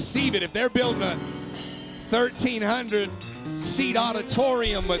 I receive it. If they're building a 1,300-seat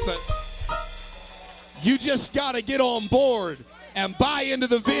auditorium with it, you just got to get on board and buy into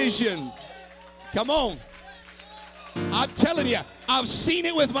the vision. Come on. I'm telling you, I've seen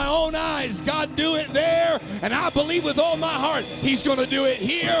it with my own eyes. God do it there, and I believe with all my heart He's going to do it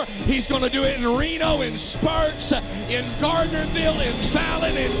here. He's going to do it in Reno, in Sparks, in Gardnerville, in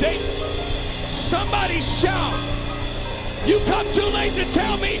Fallon, in Dayton. Somebody shout. You come too late to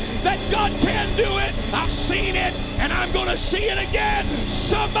tell me that God can do it. I've seen it, and I'm going to see it again.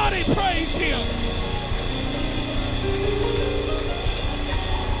 Somebody praise Him.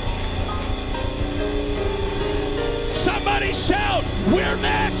 Somebody shout, we're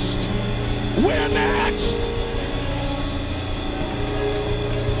next. We're next.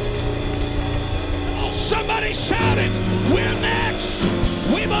 Oh, somebody shout it. We're next.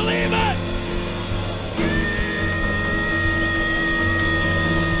 We believe it.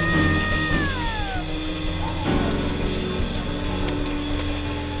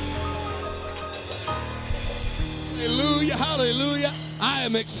 Hallelujah, hallelujah. I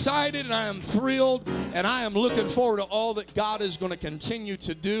am excited and I am thrilled and I am looking forward to all that God is going to continue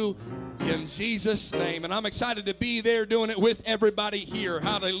to do in Jesus' name. And I'm excited to be there doing it with everybody here.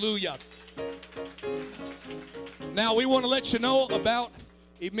 Hallelujah. Now we want to let you know about,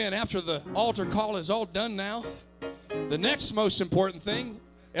 amen, after the altar call is all done now, the next most important thing,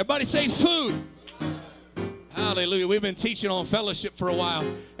 everybody say food. Hallelujah. We've been teaching on fellowship for a while,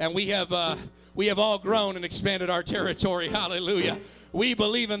 and we have all grown and expanded our territory. Hallelujah. We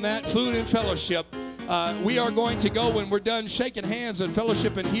believe in that, food and fellowship. We are going to go, when we're done shaking hands and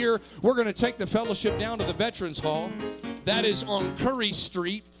fellowshipping here, we're going to take the fellowship down to the Veterans Hall. That is on Curry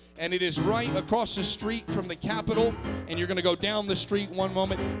Street, and it is right across the street from the Capitol, and you're going to go down the street one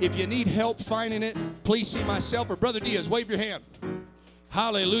moment. If you need help finding it, please see myself or Brother Diaz. Wave your hand.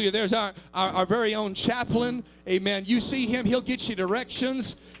 Hallelujah. There's our very own chaplain. Amen. You see him, he'll get you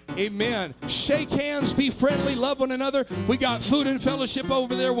directions. Amen. Shake hands, be friendly, love one another. We got food and fellowship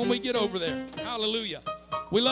over there when we get over there. Hallelujah.